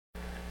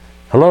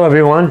Hello,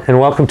 everyone, and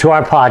welcome to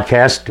our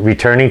podcast,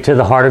 Returning to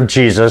the Heart of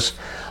Jesus.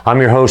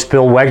 I'm your host,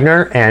 Bill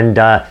Wegner, and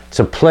it's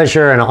a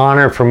pleasure and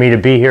honor for me to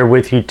be here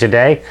with you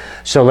today.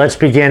 So let's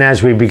begin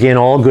as we begin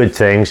all good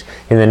things.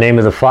 In the name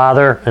of the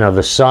Father, and of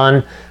the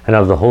Son, and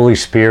of the Holy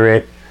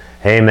Spirit.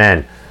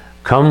 Amen.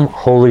 Come,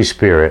 Holy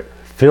Spirit,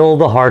 fill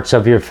the hearts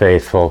of your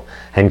faithful,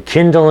 and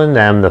kindle in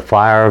them the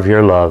fire of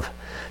your love.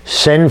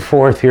 Send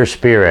forth your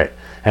Spirit,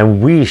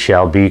 and we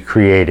shall be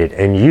created,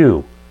 and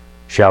you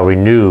shall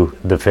renew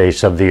the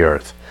face of the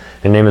earth.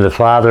 In the name of the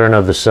Father, and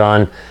of the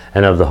Son,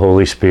 and of the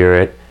Holy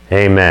Spirit.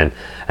 Amen.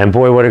 And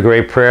boy, what a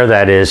great prayer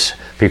that is,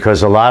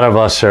 because a lot of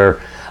us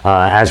are,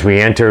 as we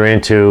enter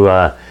into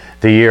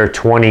the year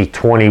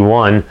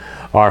 2021,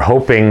 are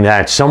hoping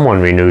that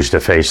someone renews the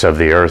face of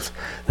the earth.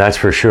 That's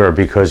for sure,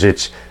 because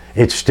it's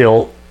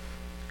still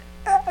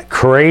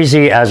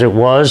crazy as it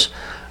was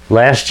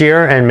last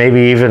year, and maybe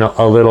even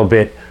a little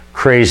bit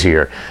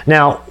crazier.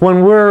 Now,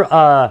 when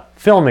we're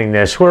filming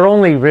this, we're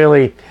only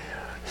really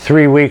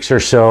 3 weeks or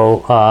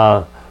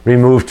so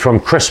removed from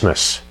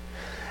Christmas.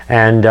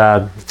 And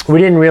we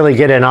didn't really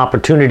get an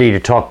opportunity to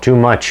talk too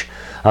much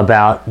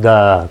about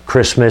the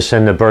Christmas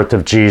and the birth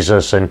of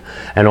Jesus and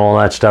all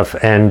that stuff.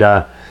 And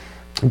of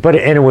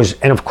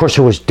course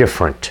it was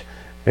different.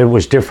 It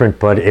was different,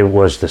 but it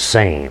was the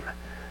same.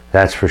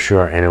 That's for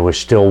sure. And it was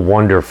still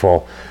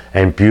wonderful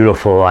and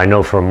beautiful, I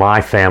know, for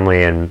my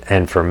family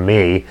and for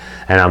me,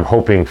 and I'm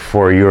hoping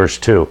for yours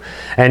too.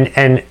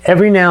 And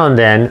every now and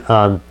then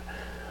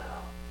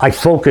I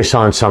focus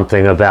on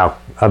something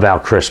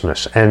about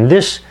Christmas. And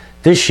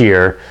this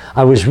year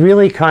I was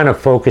really kind of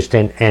focused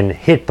and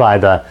hit by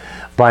the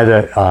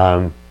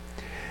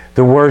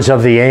words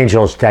of the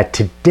angels that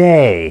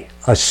today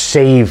a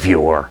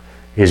Savior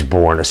is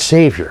born. A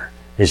Savior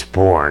is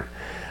born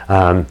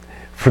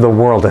for the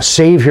world, a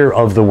Savior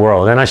of the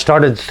world. And I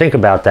started to think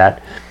about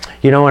that,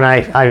 and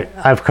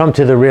I've come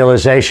to the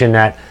realization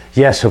that,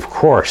 yes, of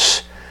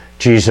course,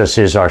 Jesus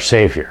is our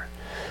Savior.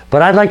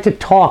 But I'd like to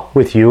talk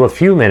with you a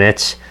few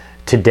minutes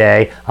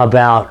today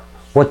about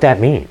what that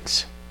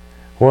means.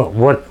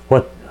 What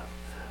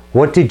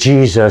did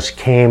Jesus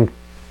came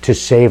to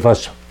save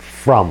us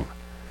from?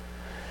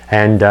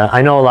 And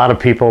I know a lot of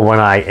people,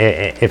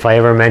 if I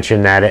ever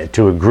mention that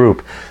to a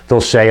group,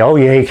 they'll say, "Oh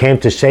yeah, he came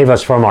to save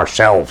us from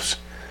ourselves,"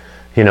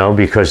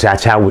 because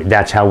that's how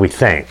we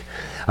think.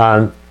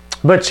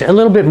 But it's a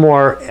little bit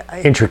more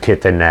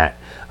intricate than that.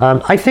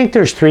 I think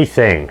there's three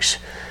things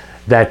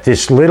that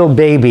this little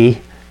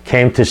baby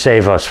came to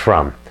save us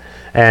from,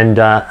 and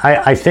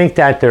I think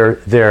that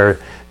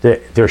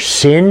they're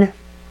sin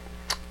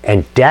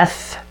and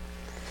death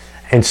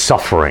and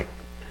suffering,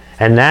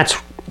 and that's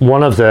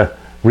one of the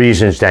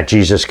reasons that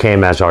Jesus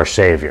came as our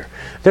Savior.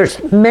 There's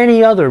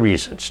many other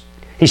reasons.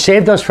 He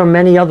saved us from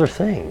many other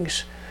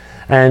things,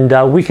 and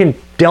we can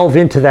delve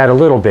into that a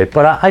little bit.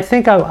 But I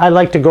think I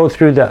like to go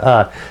through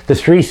the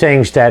three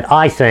things that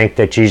I think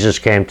that Jesus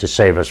came to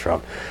save us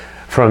from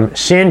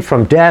sin,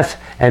 from death,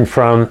 and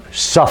from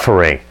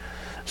suffering.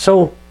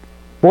 So,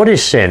 what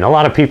is sin? A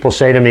lot of people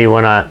say to me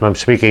when I'm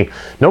speaking,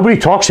 nobody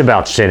talks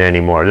about sin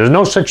anymore. There's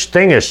no such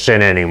thing as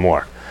sin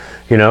anymore,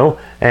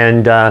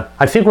 And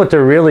I think what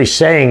they're really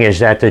saying is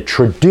that the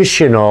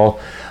traditional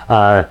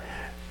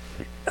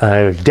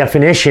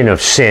definition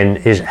of sin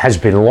has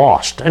been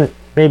lost. And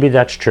maybe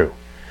that's true.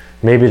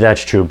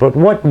 But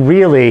what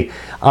really,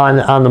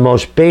 on the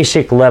most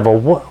basic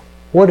level,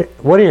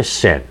 what is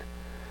sin?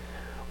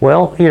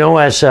 Well,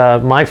 as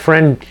my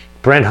friend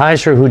Brent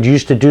Heiser, who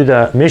used to do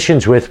the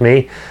missions with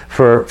me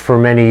for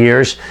many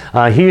years,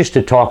 he used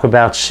to talk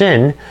about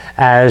sin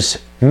as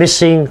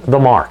missing the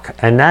mark,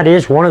 and that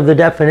is one of the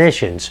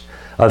definitions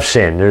of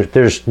sin.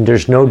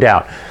 There's no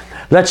doubt.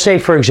 Let's say,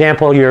 for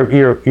example,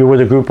 you're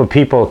with a group of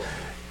people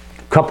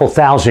a couple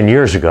thousand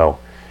years ago,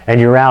 and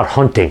you're out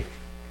hunting,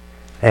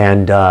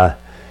 and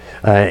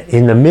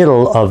in the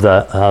middle of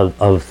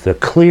the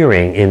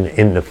clearing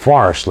in the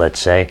forest, let's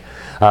say,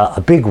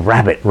 a big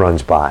rabbit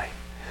runs by,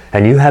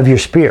 and you have your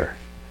spear,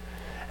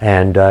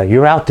 and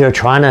you're out there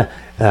trying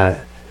to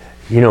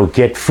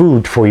get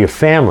food for your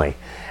family,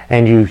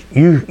 and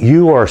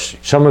you or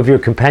some of your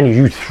companions,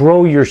 you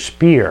throw your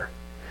spear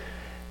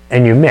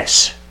and you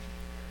miss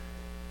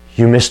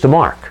the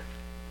mark,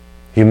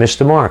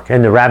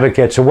 and the rabbit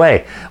gets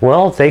away.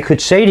 Well, they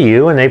could say to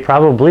you, and they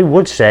probably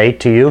would say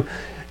to you,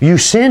 you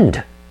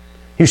sinned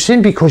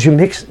because you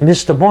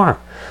missed the mark.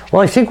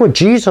 Well, I think what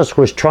Jesus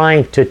was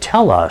trying to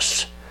tell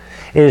us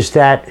is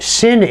that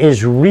sin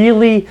is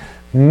really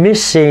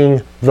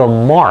missing the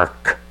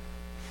mark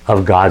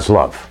of God's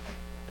love.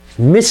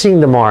 Missing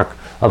the mark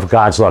of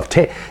God's love.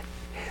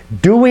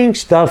 Doing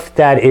stuff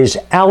that is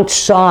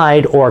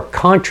outside or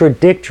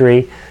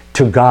contradictory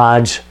to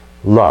God's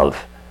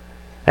love.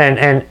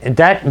 And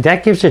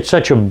that gives it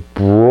such a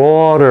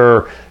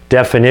broader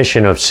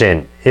definition of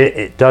sin,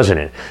 doesn't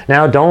it?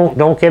 Now,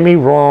 don't get me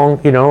wrong.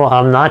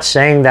 I'm not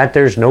saying that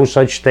there's no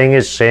such thing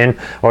as sin,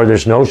 or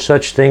there's no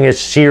such thing as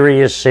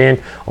serious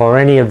sin, or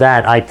any of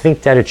that. I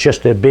think that it's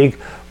just a big,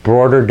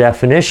 broader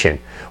definition.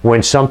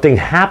 when something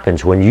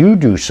happens, when you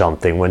do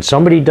something, when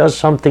somebody does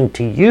something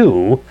to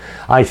you,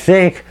 I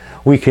think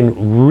we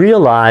can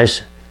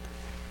realize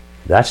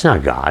that's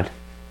not God.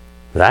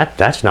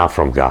 That's not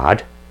from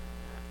God.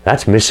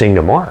 That's missing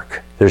the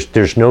mark.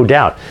 There's no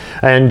doubt.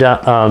 And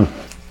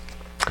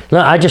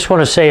I just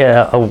want to say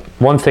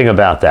one thing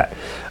about that.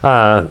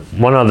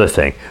 One other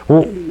thing.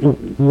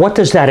 What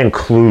does that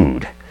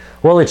include?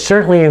 Well, it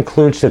certainly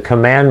includes the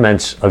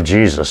commandments of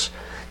Jesus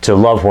to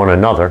love one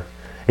another.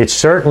 It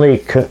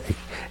certainly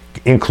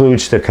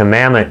includes the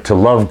commandment to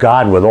love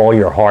God with all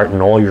your heart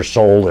and all your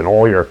soul and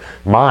all your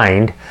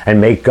mind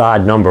and make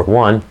God number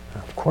one.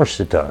 Of course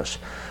it does.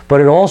 But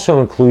it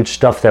also includes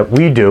stuff that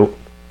we do,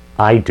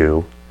 I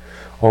do,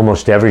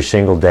 almost every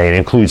single day. It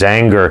includes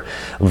anger,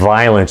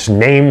 violence,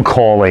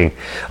 name-calling,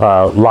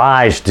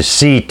 lies,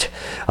 deceit.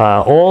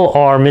 All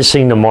are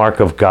missing the mark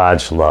of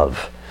God's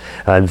love.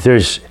 I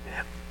miss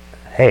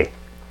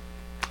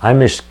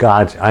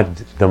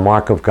the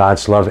mark of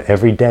God's love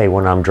every day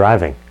when I'm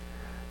driving.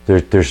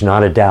 There's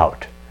not a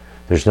doubt.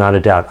 There's not a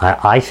doubt.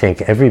 I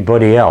think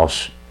everybody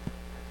else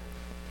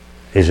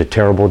is a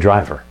terrible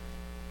driver.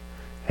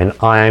 And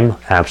I'm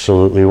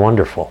absolutely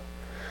wonderful.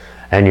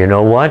 And you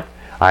know what?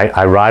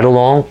 I ride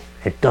along.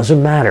 It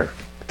doesn't matter.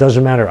 It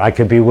doesn't matter. I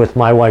could be with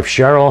my wife,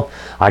 Cheryl.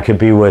 I could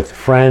be with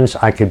friends.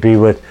 I could be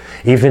with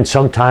even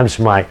sometimes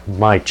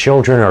my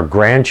children or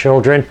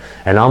grandchildren.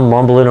 And I'm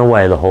mumbling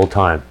away the whole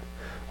time.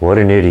 What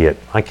an idiot.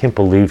 I can't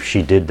believe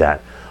she did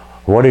that.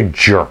 What a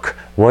jerk.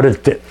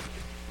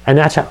 And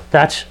that's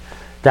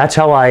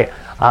how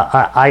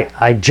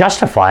I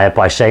justify it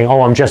by saying,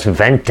 oh, I'm just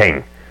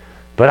venting.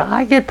 But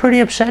I get pretty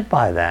upset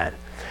by that.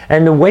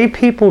 And the way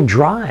people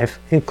drive,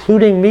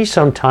 including me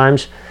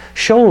sometimes,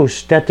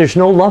 shows that there's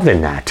no love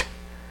in that.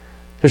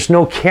 There's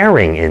no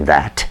caring in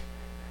that.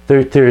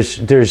 There's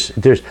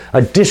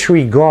a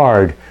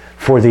disregard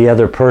for the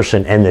other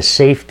person and the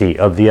safety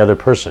of the other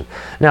person.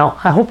 Now,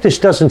 I hope this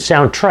doesn't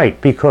sound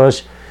trite,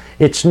 because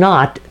it's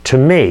not to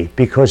me,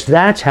 because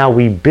that's how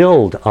we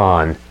build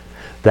on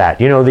that.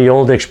 You know, the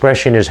old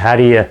expression is, how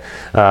do you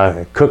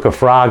cook a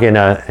frog in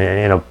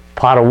a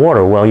pot of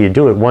water? Well, you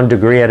do it 1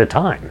 degree at a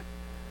time.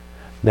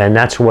 And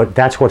that's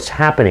what's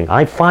happening.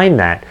 I find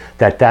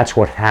that's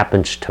what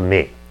happens to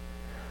me.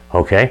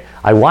 Okay?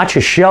 I watch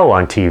a show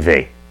on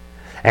TV,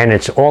 and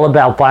it's all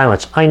about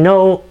violence. I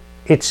know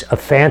it's a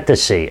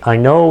fantasy. I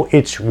know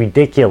it's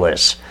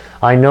ridiculous.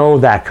 I know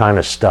that kind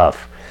of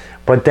stuff.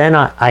 But then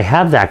I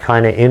have that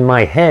kind of in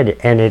my head,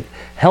 and it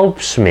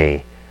helps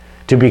me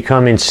to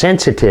become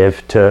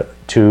insensitive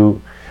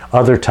to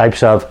other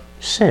types of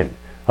sin,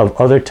 of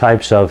other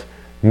types of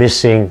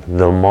missing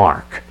the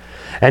mark.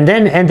 And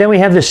then we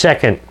have the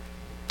second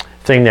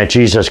thing that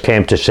Jesus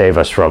came to save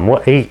us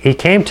from. He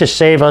came to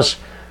save us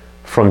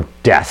from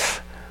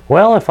death.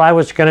 Well, if I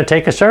was going to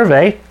take a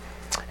survey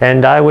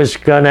and I was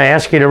going to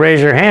ask you to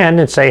raise your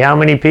hand and say how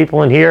many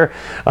people in here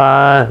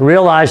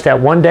realize that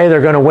one day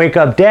they're going to wake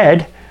up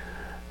dead,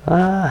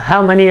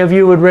 how many of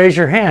you would raise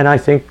your hand? I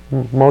think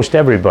most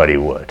everybody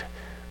would.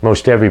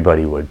 Most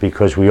everybody would,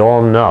 because we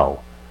all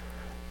know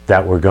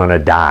that we're going to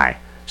die.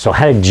 So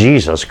how did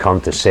Jesus come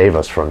to save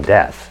us from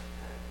death?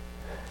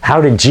 How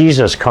did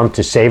Jesus come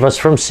to save us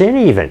from sin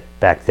even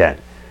back then?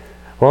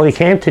 Well, he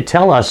came to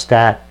tell us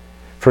that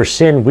for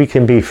sin we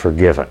can be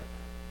forgiven.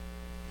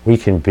 We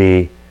can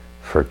be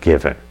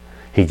forgiven.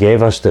 He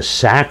gave us the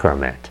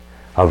sacrament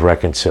of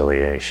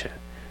reconciliation.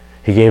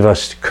 He gave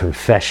us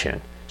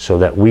confession so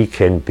that we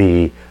can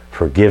be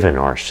forgiven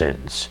our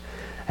sins.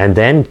 And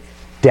then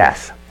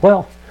death.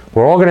 Well,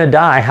 we're all going to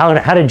die.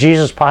 How did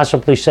Jesus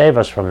possibly save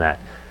us from that?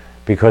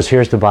 Because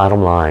here's the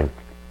bottom line.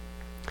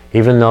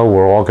 Even though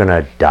we're all going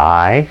to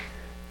die,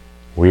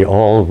 we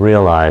all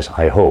realize,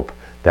 I hope,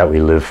 that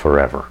we live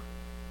forever.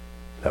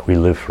 That we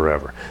live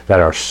forever. That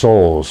our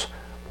souls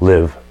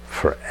live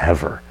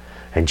forever.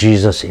 And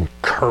Jesus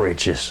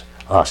encourages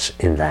us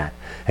in that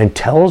and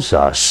tells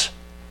us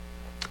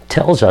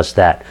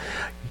that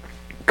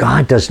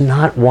God does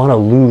not want to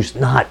lose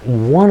not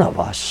one of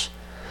us.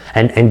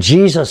 And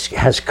Jesus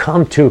has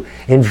come to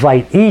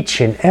invite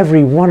each and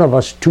every one of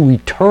us to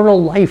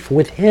eternal life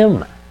with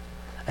him.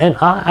 And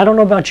I don't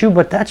know about you,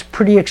 but that's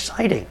pretty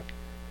exciting.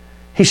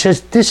 He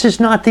says, this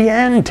is not the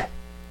end.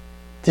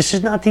 This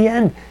is not the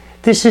end.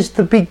 This is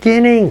the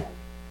beginning.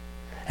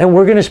 And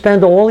we're going to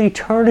spend all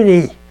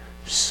eternity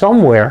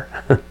somewhere.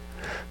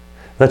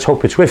 Let's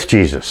hope it's with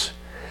Jesus.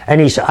 And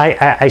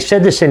I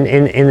said this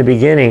in the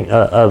beginning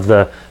of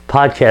the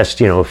podcast,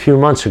 a few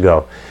months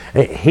ago.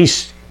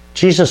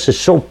 Jesus is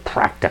so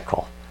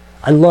practical.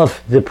 I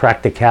love the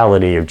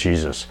practicality of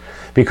Jesus,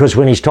 because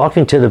when he's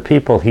talking to the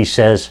people, he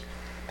says,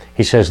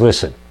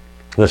 listen,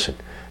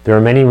 there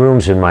are many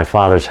rooms in my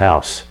Father's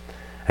house.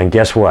 And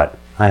guess what?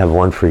 I have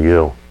one for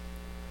you.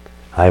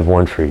 I have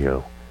one for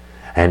you.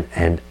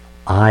 And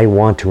I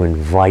want to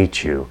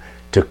invite you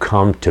to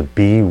come to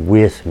be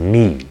with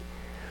me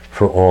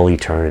for all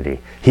eternity.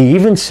 He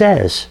even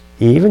says,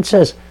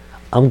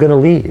 I'm going to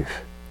leave,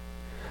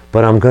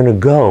 but I'm going to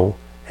go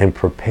and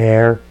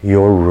prepare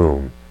your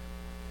room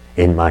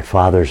in my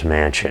Father's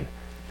mansion.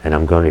 And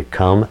I'm going to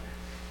come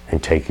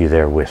and take you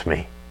there with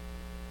me.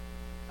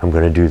 I'm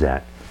going to do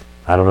that.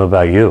 I don't know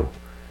about you,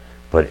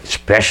 but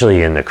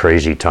especially in the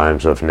crazy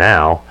times of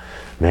now,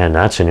 man,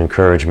 that's an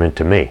encouragement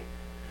to me.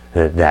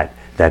 That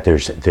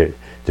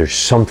there's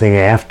something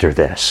after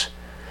this.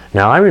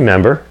 Now I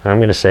remember, I'm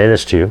going to say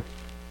this to you,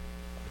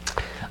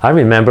 I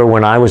remember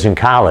when I was in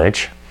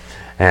college,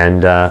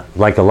 and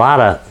like a lot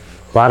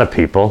of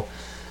people,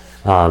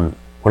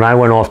 when I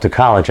went off to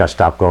college, I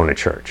stopped going to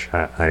church.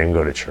 I didn't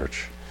go to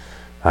church.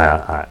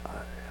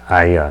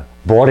 I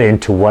bought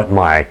into what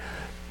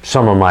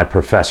some of my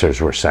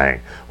professors were saying,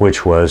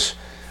 which was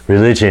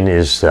religion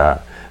is the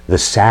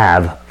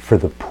salve for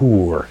the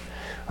poor,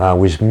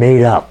 was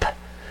made up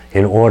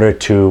in order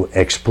to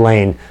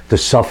explain the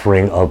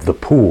suffering of the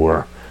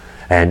poor,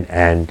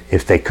 and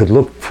if they could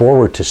look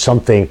forward to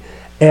something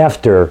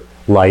after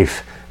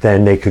life,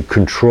 then they could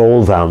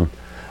control them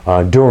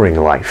during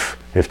life,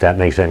 if that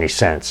makes any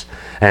sense.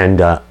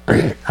 And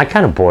I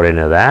kind of bought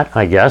into that,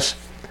 I guess.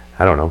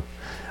 I don't know.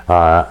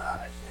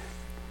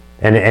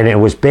 And it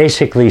was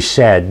basically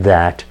said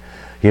that,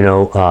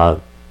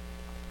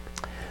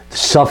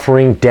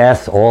 suffering,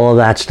 death, all of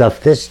that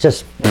stuff, it's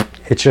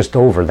just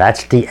over.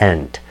 That's the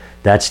end.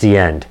 That's the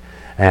end.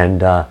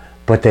 And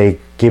but they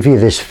give you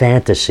this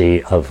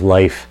fantasy of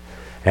life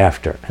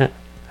after.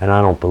 And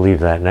I don't believe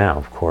that now,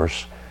 of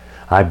course,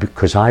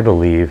 because I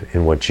believe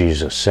in what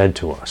Jesus said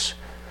to us.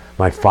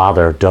 My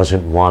Father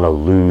doesn't want to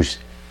lose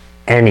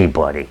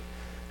anybody,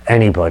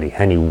 and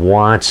He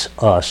wants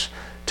us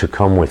to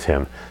come with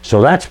Him.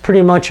 So that's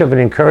pretty much of an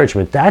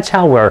encouragement. That's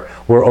how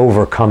we're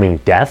overcoming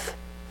death.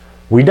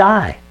 We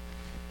die,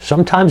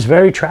 sometimes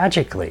very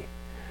tragically,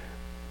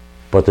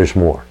 but there's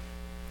more.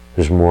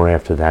 There's more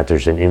after that.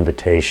 There's an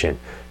invitation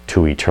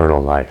to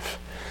eternal life.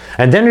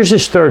 And then there's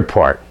this third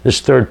part.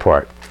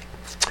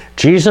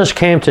 Jesus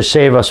came to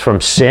save us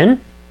from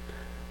sin.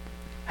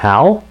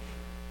 How?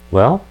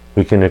 Well,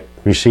 we can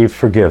receive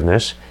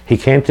forgiveness. He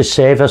came to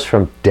save us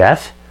from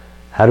death.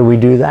 How do we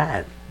do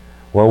that?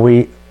 Well,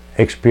 we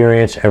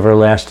experience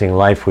everlasting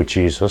life with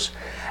Jesus.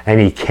 And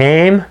He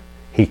came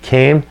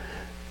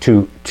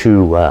to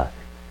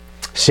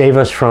save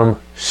us from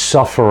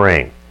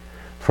suffering.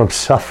 From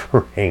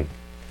suffering.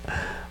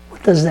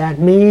 What does that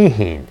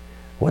mean?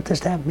 What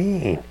does that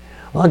mean?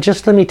 Well,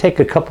 just let me take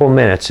a couple of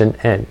minutes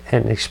and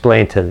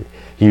explain to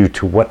you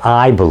what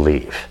I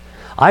believe.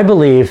 I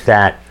believe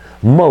that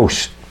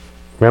most,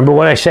 remember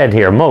what I said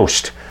here,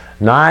 most,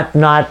 not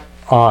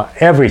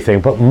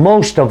everything, but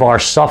most of our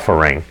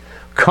suffering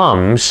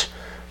comes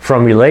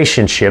from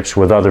relationships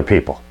with other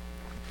people.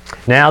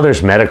 Now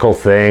there's medical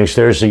things,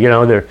 there's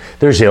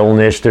there's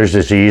illness, there's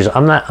disease.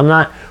 I'm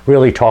not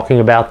really talking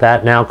about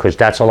that now, because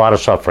that's a lot of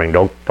suffering.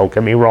 Don't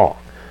get me wrong.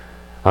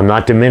 I'm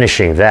not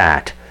diminishing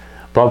that.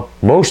 But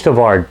most of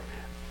our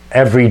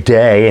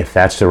everyday, if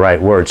that's the right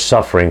word,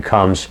 suffering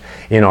comes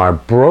in our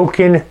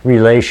broken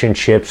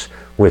relationships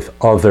with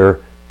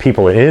other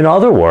people. In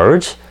other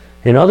words,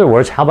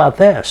 how about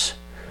this?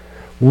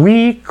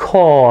 We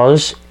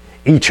cause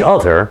each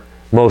other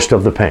most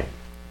of the pain.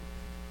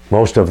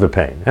 Most of the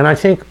pain. And I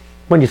think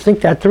when you think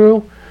that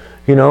through,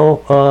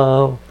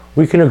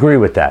 we can agree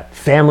with that.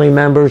 Family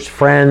members,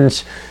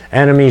 friends,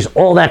 enemies,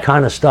 all that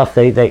kind of stuff,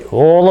 they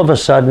all of a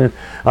sudden,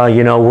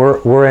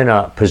 we're in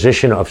a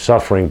position of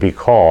suffering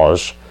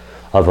because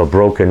of a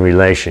broken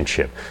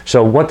relationship.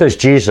 So what does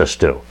Jesus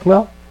do?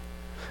 Well,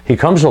 He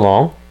comes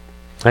along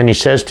and He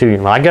says to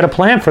you, I got a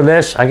plan for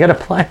this. I got a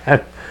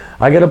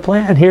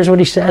plan. Here's what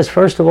He says.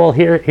 First of all,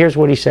 here's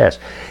what He says.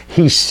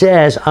 He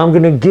says, I'm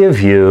going to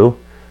give you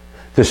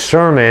the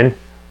Sermon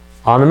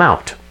on the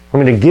Mount.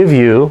 I'm going to give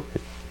you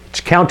its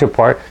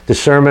counterpart, the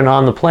Sermon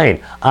on the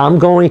Plain. I'm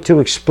going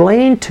to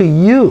explain to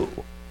you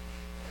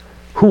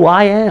who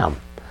I am.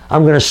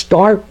 I'm going to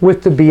start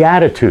with the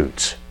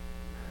Beatitudes.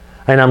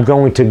 And I'm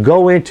going to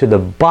go into the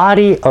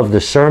body of the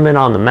Sermon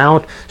on the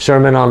Mount,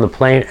 Sermon on the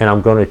Plain, and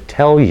I'm going to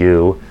tell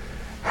you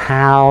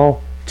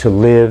how to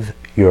live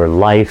your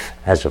life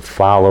as a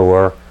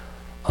follower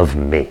of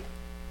me.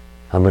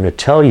 I'm going to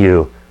tell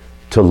you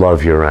to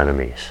love your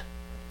enemies.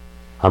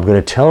 I'm going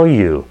to tell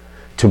you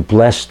to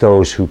bless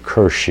those who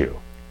curse you.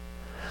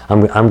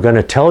 I'm going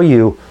to tell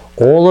you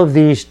all of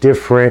these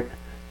different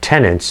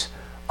tenets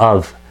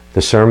of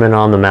the Sermon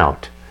on the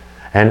Mount.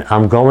 And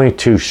I'm going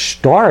to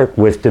start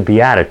with the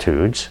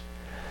Beatitudes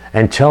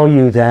and tell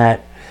you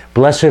that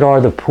blessed are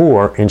the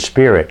poor in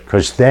spirit,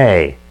 because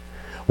they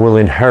will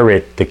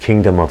inherit the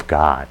kingdom of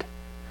God.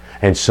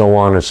 And so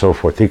on and so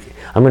forth.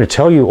 I'm going to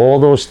tell you all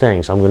those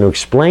things. I'm going to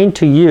explain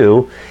to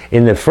you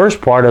in the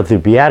first part of the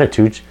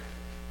Beatitudes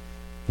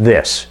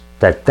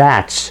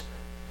that's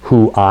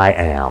who I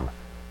am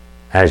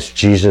as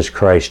Jesus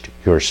Christ,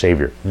 your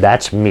Savior.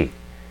 That's me.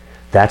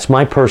 That's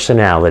my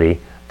personality.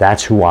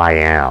 That's who I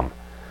am.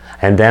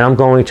 And then I'm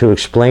going to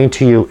explain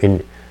to you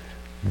in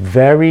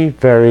very,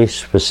 very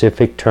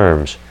specific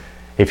terms.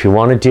 If you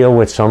want to deal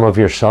with some of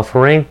your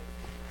suffering,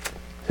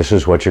 this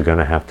is what you're going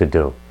to have to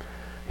do.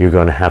 You're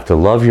going to have to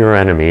love your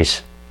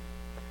enemies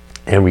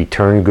and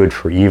return good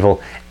for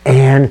evil,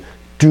 and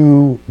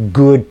do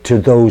good to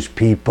those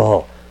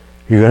people.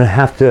 You're going to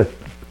have to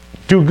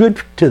do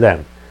good to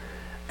them.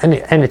 And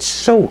it's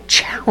so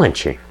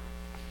challenging,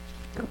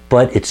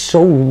 but it's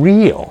so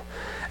real.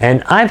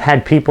 And I've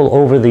had people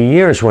over the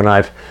years when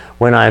I've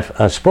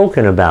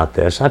spoken about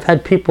this, I've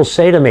had people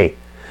say to me,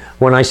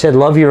 when I said,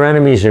 love your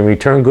enemies and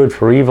return good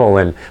for evil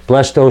and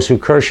bless those who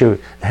curse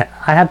you,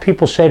 I have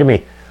people say to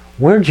me,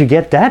 where'd you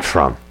get that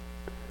from?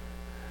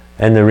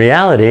 And the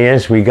reality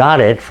is we got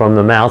it from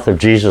the mouth of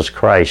Jesus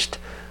Christ,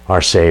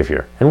 our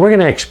Savior. And we're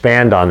going to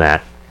expand on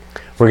that.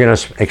 We're going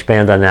to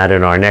expand on that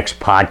in our next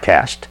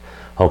podcast.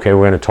 Okay,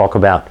 we're going to talk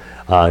about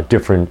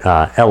different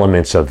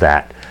elements of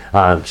that.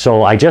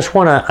 So I just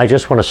want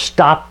to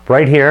stop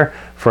right here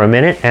for a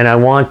minute, and I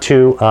want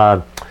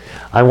to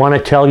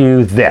tell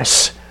you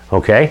this.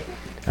 Okay,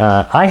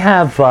 I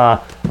have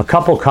a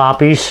couple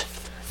copies,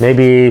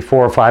 maybe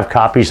 4 or 5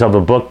 copies of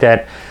a book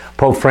that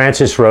Pope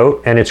Francis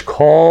wrote, and it's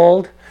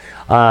called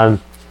The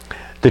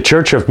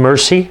Church of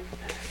Mercy,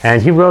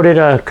 and he wrote it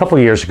a couple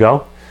years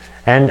ago.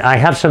 And I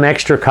have some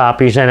extra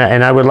copies,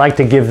 and I would like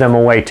to give them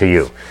away to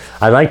you.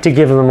 I'd like to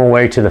give them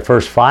away to the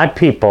first 5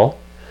 people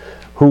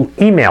who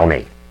email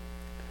me.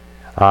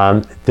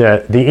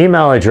 The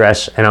email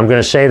address, and I'm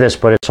going to say this,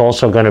 but it's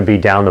also going to be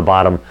down the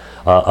bottom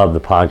of the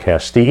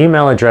podcast. The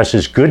email address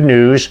is good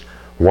news,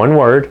 one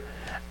word,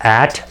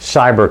 at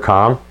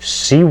Cybercomm,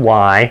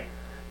 CYBERCOMM,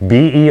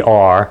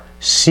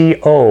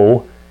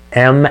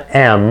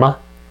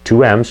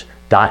 2 M's,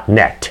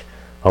 .net.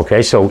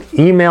 Okay, so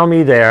email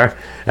me there,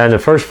 and the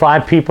first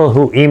 5 people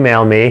who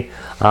email me,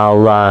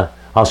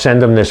 I'll send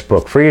them this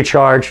book, free of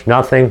charge,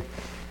 nothing,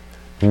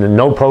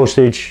 no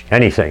postage,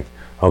 anything.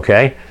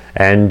 Okay,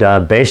 and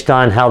based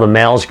on how the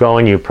mail's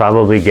going, you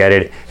probably get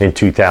it in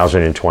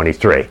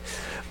 2023.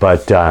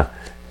 But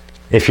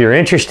if you're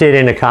interested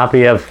in a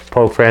copy of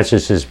Pope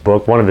Francis's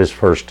book, one of his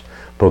first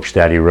books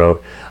that he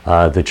wrote,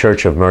 The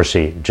Church of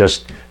Mercy,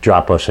 just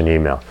drop us an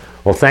email.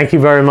 Well, thank you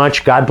very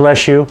much. God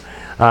bless you.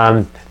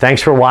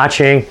 Thanks for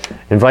watching.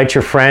 Invite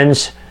your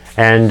friends.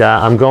 And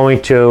I'm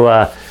going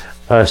to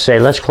say,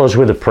 let's close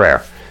with a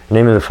prayer. In the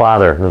name of the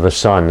Father, and of the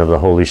Son, and of the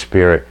Holy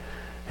Spirit.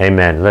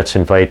 Amen. Let's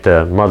invite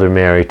the Mother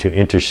Mary to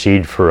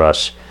intercede for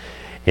us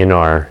in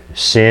our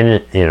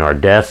sin, in our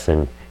death,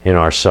 and in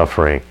our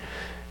suffering.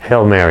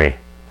 Hail Mary,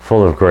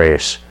 full of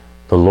grace,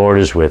 the Lord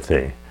is with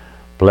thee.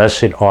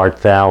 Blessed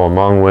art thou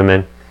among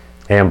women,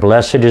 and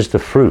blessed is the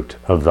fruit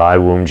of thy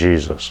womb,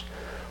 Jesus.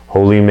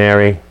 Holy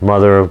Mary,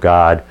 Mother of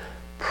God,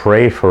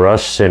 pray for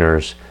us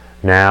sinners,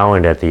 now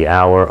and at the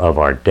hour of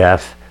our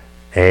death.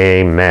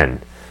 Amen. In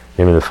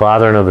the name of the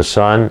Father, and of the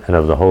Son, and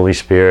of the Holy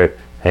Spirit.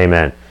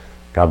 Amen.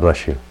 God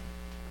bless you.